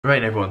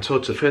Right everyone, so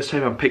it's the first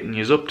time I'm picking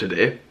yous up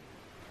today.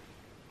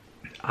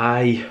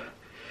 I,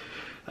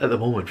 at the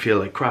moment, feel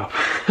like crap.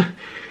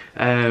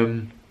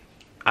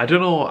 I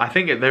don't know, I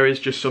think there is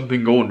just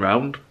something going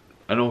round.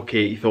 I know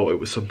Katie thought it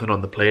was something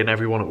on the plane,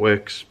 everyone at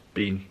work's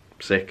been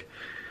sick.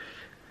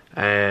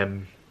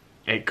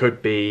 It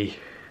could be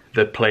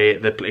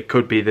it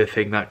could be the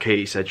thing that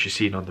Katie said she's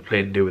seen on the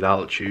plane to do with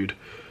altitude.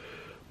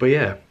 But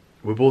yeah,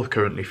 we're both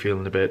currently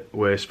feeling a bit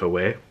worse for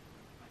wear.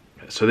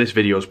 So this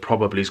video is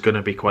probably going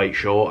to be quite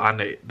short,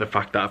 and the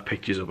fact that I've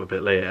picked you up a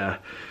bit later,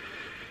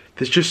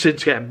 there's just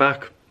since getting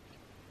back,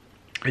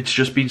 it's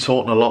just been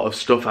sorting a lot of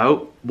stuff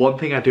out. One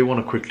thing I do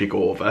want to quickly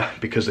go over,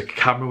 because the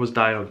camera was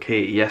dying on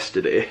Katie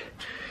yesterday,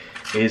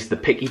 is the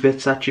picky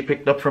bits that she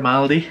picked up from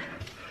Aldi.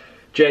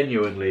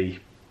 Genuinely,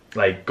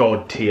 like,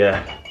 god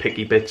tier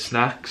picky bit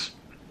snacks.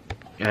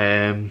 So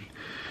I'm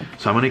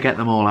going to get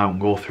them all out and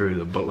go through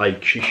them, but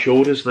like, she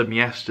showed us them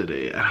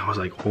yesterday and I was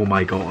like, oh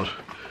my god.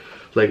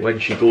 Like, when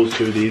she goes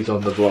through these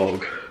on the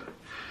vlog,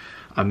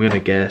 I'm gonna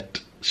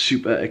get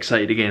super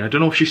excited again. I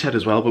don't know if she said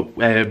as well,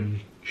 but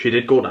she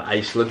did go to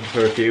Iceland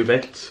for a few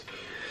bits.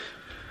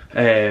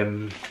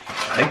 I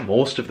think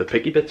most of the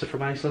picky bits are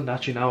from Iceland.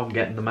 Actually, now I'm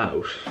getting them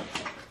out.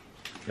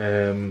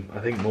 I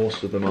think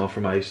most of them are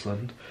from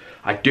Iceland.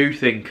 I do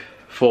think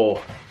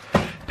for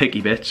picky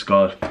bits,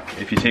 god,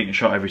 if you're taking a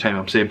shot every time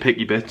I'm saying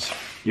picky bits,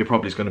 you're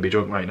probably going to be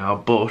drunk right now.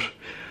 But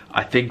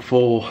I think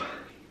for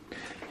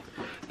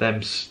them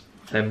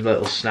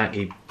little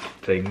snacky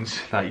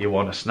things that you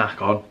want to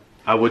snack on,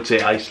 I would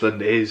say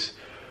Iceland is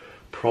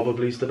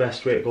probably the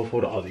best way to go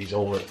for it. Oh, these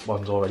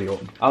ones already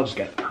open. I'll just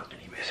get them out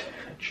anyways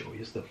and show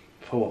you them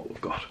for what we've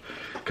got,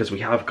 because we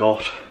have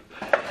got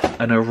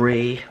an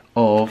array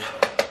of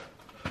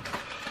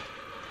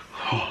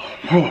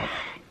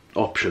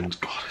options.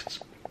 God,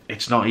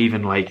 it's not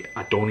even like,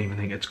 I don't even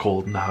think it's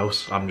cold in the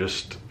house. I'm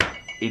just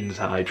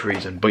inside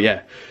freezing. But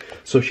yeah,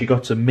 so she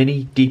got some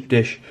mini deep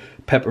dish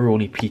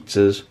pepperoni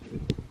pizzas.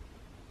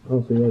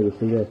 Oh, so yeah, you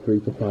see they're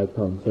 £3 to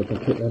 £5, so if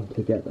I put them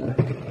together.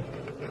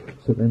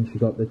 So then she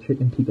got the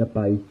chicken tikka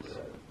bites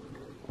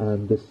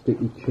and the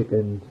sticky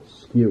chicken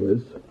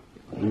skewers.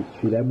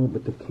 She then went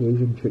with the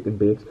Cajun chicken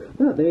bakes.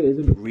 That there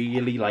isn't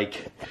really,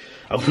 like,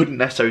 I wouldn't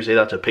necessarily say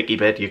that's a picky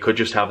bit. You could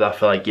just have that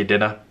for like your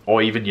dinner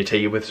or even your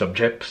tea with some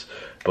chips.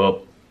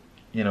 But,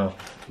 you know,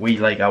 we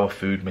like our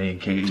food, me and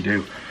Katie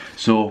do.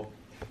 So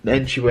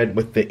then she went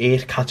with the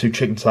 8 katsu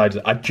chicken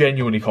sliders. I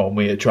genuinely can't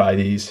wait to try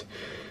these.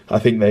 I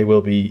think they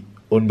will be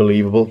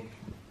unbelievable.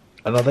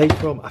 And are they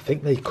from, I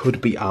think they could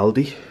be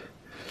Aldi.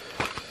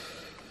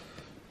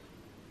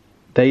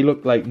 They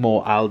look like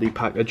more Aldi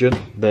packaging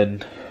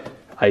than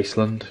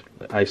Iceland.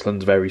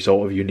 Iceland's very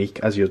sort of unique,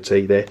 as you'd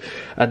see there.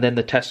 And then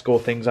the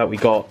Tesco things that we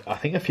got, I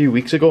think a few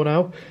weeks ago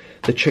now,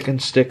 the chicken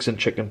sticks and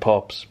chicken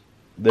pops,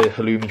 the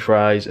halloumi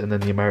fries, and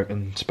then the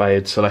American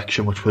inspired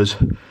selection, which was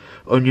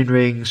onion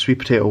rings, sweet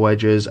potato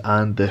wedges,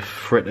 and the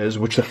fritters,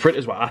 which the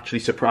fritters were actually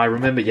surprised.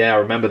 I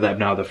remember them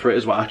now. The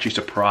fritters were actually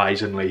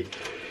surprisingly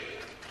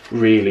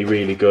really,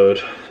 really good.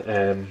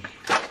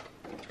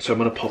 So I'm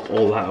going to pop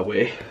all that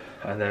away.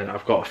 And then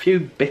I've got a few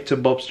bits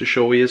and bobs to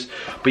show you.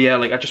 But yeah,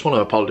 like, I just want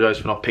to apologise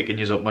for not picking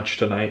you up much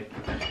tonight.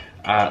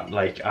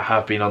 Like, I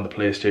have been on the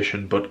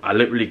PlayStation, but I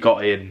literally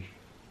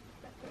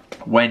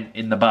went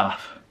in the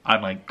bath,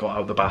 and like got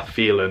out of the bath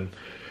feeling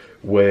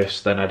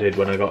worse than I did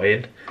when I got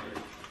in.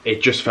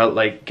 It just felt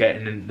like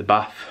getting in the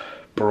bath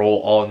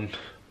brought on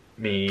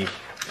me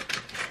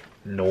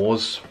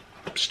nose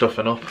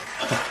stuffing up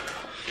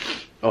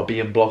or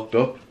being blocked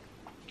up.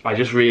 I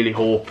just really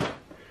hope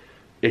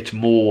it's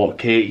more what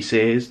Katie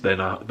says than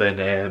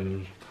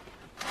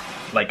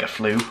like a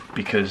flu,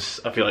 because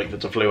I feel like if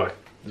it's a flu,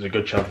 there's a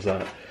good chance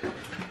that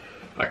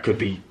I could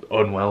be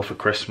unwell for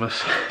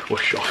Christmas,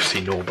 which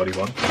obviously nobody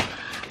wants.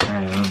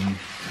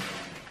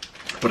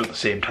 But at the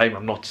same time,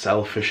 I'm not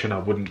selfish, and I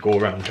wouldn't go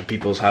around to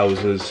people's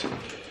houses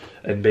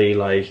and be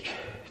like,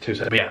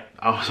 but yeah,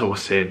 as I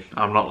was saying,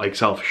 I'm not like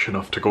selfish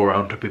enough to go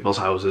around to people's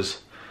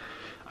houses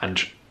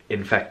and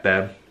infect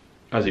them.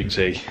 As you can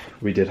see,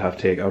 we did have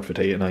takeout for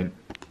tea tonight,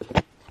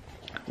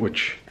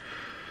 which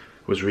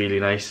was really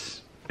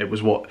nice. It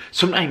was what,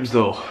 sometimes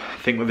though, I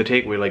think with the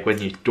takeaway, like when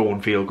you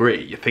don't feel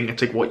great, you think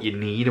it's like what you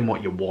need and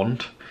what you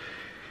want.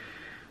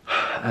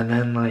 And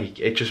then like,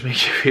 it just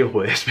makes you feel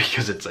worse,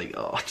 because it's like,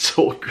 oh, it's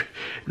so,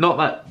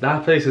 not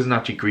that place isn't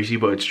actually greasy,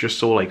 but it's just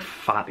so like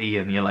fatty,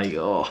 and you're like,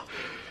 oh.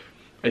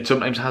 It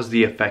sometimes has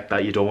the effect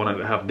that you don't want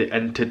it to have.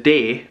 And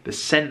today, the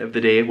scent of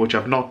the day, which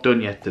I've not done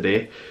yet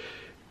today,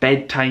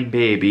 bedtime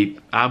baby,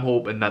 I'm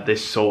hoping that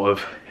this sort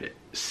of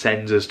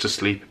sends us to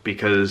sleep,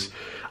 because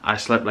I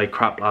slept like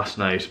crap last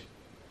night,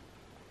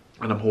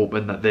 and I'm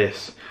hoping that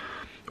this,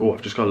 oh,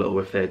 I've just got a little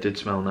whiff there, it did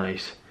smell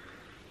nice.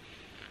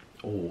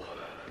 Oh,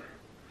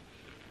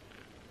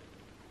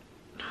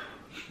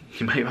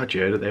 you might have had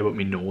heard it there, but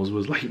my nose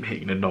was like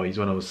making a noise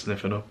when I was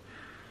sniffing up.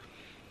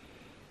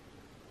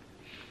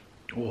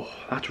 Oh,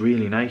 that's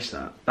really nice.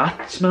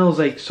 That smells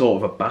like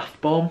sort of a bath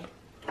bomb.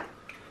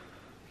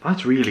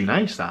 That's really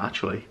nice, that,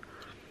 actually.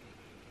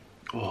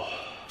 Oh,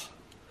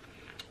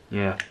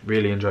 yeah,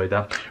 really enjoyed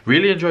that.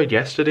 Really enjoyed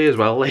yesterday as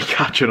well, like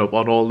catching up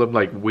on all of them.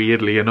 Like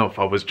weirdly enough,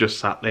 I was just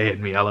sat there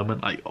in my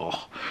element, like,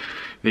 oh,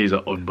 these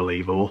are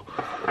unbelievable.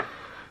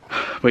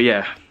 But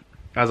yeah,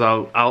 as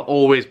I'll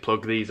always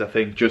plug these, I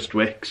think Just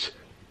Wicks.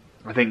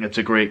 I think it's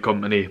a great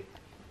company,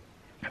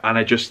 and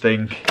I just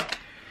think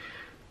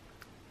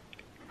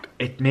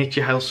it makes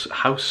your house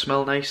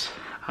smell nice,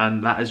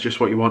 and that is just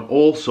what you want.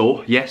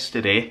 Also,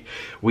 yesterday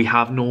we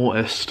have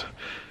noticed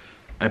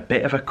a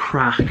bit of a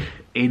crack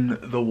in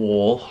the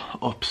wall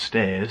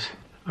upstairs.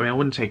 I mean, I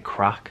wouldn't say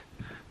crack,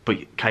 but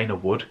you kind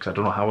of would, because I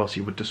don't know how else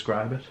you would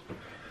describe it.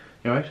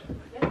 You alright?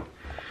 Yeah.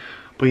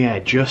 But yeah,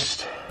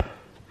 just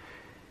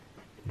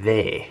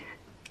there.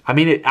 I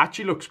mean, it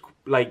actually looks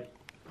like,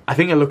 I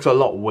think it looks a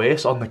lot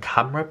worse on the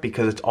camera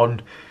because it's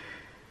on,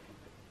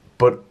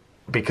 but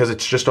because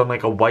it's just on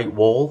like a white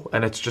wall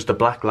and it's just a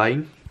black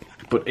line.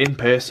 But in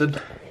person,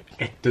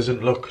 it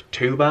doesn't look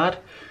too bad.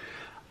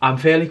 I'm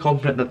fairly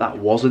confident that that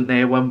wasn't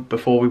there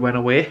before we went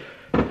away.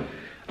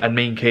 And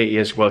me and Katie,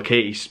 as well,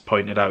 Katie's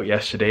pointed out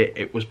yesterday,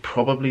 it was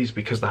probably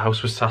because the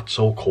house was sat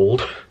so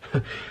cold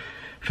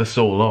for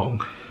so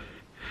long.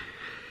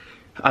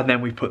 And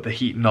then we put the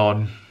heating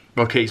on.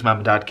 Well, Katie's mum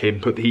and dad came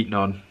and put the heating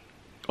on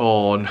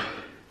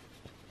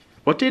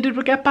what day did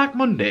we get back?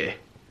 Monday?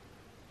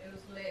 It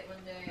was late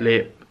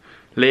Monday.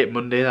 Late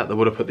Monday that they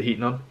would have put the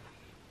heating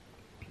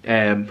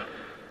on.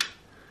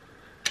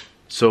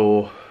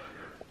 So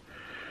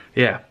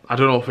yeah, I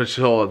don't know if it's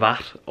all of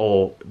that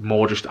or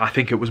more just, I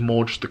think it was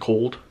more just the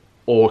cold,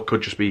 or it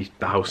could just be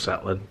the house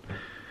settling.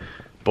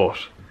 But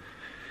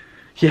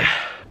yeah,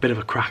 bit of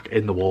a crack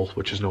in the wall,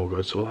 which is no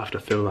good, so we'll have to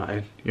fill that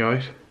in. You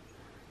alright?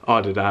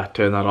 Oh, did I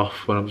turn that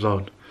off when I was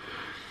on?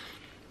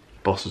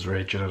 Boss is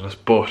raging at us,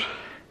 but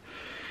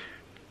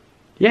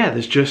yeah,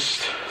 there's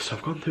just, so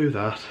I've gone through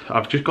that.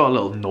 I've just got a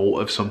little note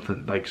of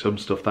something, like some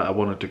stuff that I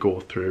wanted to go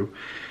through.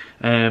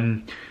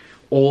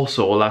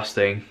 Also, last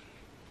thing,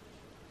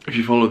 if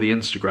you follow the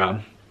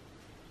Instagram,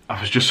 I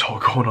was just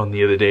sort of going on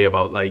the other day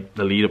about like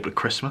the lead up to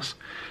Christmas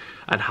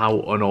and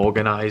how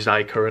unorganised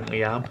I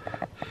currently am.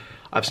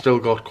 I've still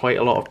got quite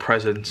a lot of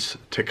presents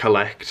to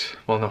collect,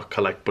 well not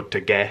collect but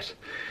to get.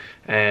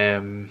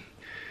 And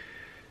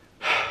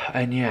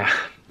yeah,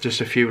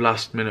 just a few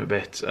last minute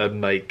bits,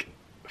 and like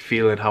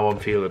feeling how I'm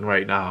feeling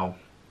right now,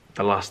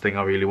 the last thing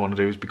I really want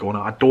to do is be going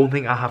out. I don't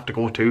think I have to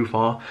go too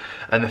far,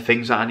 and the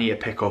things that I need to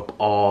pick up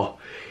are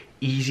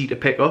easy to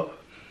pick up.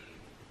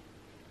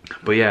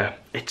 But yeah,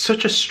 it's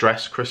such a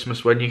stress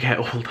Christmas when you get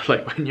older.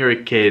 Like when you're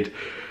a kid,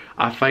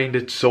 I find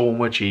it so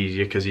much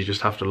easier because you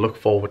just have to look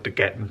forward to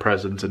getting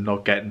presents and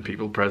not getting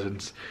people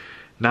presents.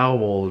 Now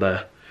I'm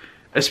older,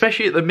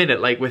 especially at the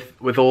minute, like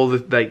with all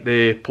the like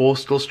the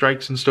postal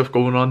strikes and stuff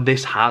going on,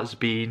 this has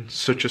been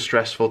such a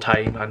stressful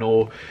time. I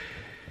know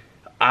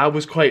I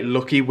was quite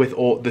lucky with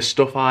all the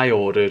stuff I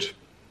ordered.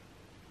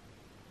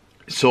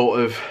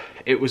 Sort of,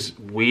 it was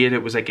weird,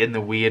 it was like in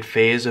the weird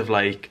phase of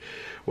like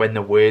when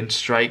they weren't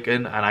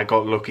striking, and I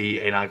got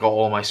lucky and I got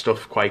all my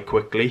stuff quite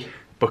quickly.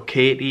 But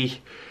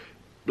Katie,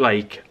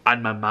 like,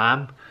 and my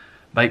mum,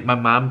 like my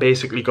mum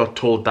basically got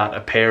told that a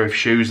pair of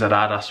shoes that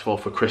I'd asked for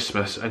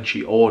Christmas and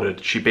she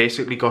ordered, she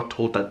basically got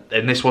told that,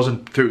 and this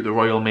wasn't through the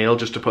Royal Mail,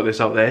 just to put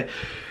this out there,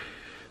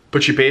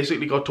 but she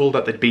basically got told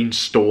that they'd been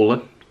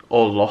stolen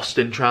or lost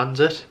in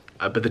transit.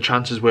 But the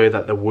chances were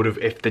that they would have,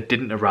 if they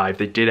didn't arrive,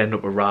 they did end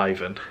up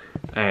arriving.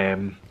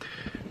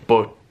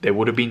 But they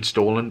would have been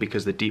stolen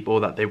because the depot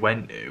that they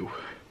went to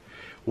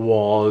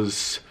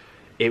was,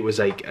 it was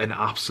like an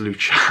absolute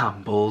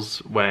shambles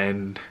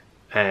when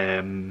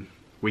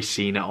we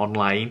seen it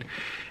online.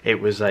 It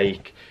was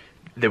like,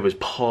 there was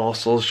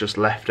parcels just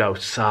left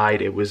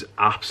outside. It was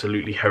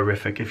absolutely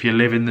horrific. If you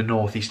live in the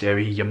northeast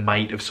area, you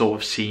might have sort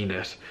of seen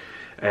it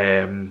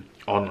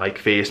on like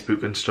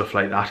Facebook and stuff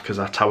like that, because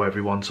that's how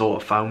everyone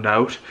sort of found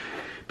out.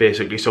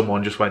 Basically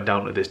someone just went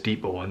down to this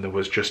depot and there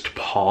was just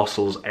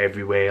parcels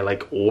everywhere,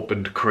 like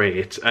opened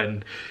crates.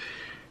 And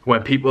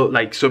when people,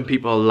 like some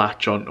people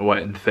latch onto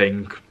it and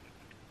think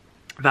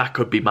that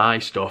could be my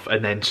stuff,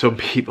 and then some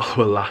people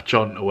will latch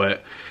onto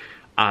it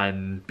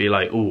and be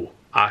like, oh,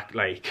 I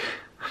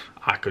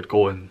could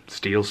go and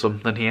steal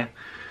something here,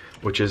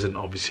 which isn't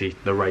obviously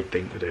the right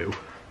thing to do.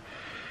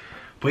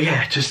 But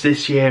yeah, just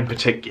this year in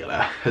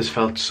particular has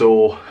felt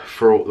so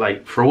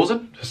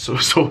frozen,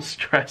 so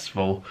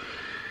stressful.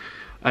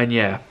 And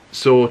yeah,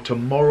 so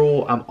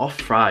tomorrow I'm off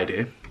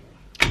Friday.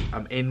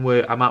 I'm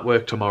at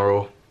work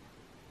tomorrow,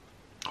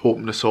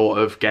 hoping to sort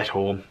of get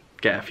home,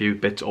 get a few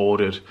bits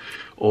ordered,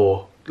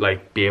 or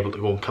like be able to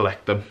go and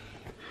collect them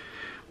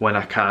when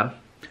I can.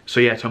 So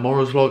yeah,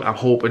 tomorrow's vlog I'm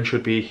hoping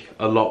should be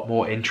a lot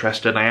more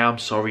interesting. I am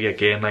sorry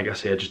again, like I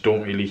say, I just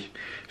don't really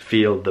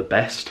feel the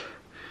best.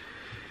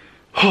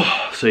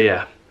 So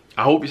yeah,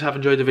 I hope you have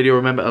enjoyed the video.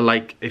 Remember to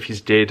like if you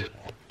did.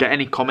 Get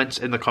any comments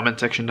in the comment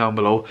section down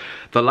below.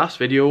 The last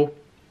video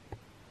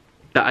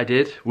that I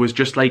did was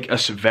just like a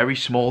very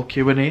small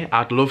Q&A.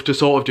 I'd love to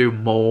sort of do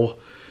more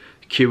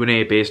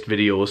Q&A based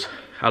videos.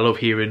 I love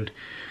hearing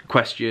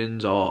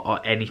questions or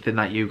anything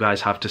that you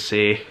guys have to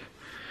say.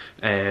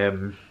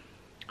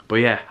 But But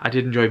yeah, I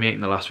did enjoy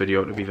making the last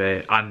video, to be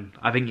fair, and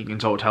I think you can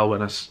sort of tell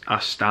when I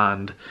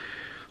stand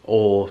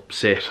or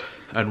sit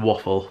and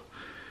waffle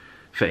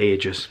for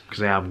ages,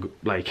 because I am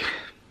like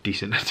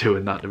decent at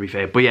doing that, to be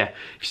fair. But yeah,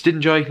 if you did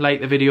enjoy,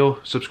 like the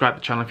video, subscribe to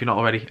the channel if you're not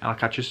already, and I'll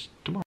catch you tomorrow.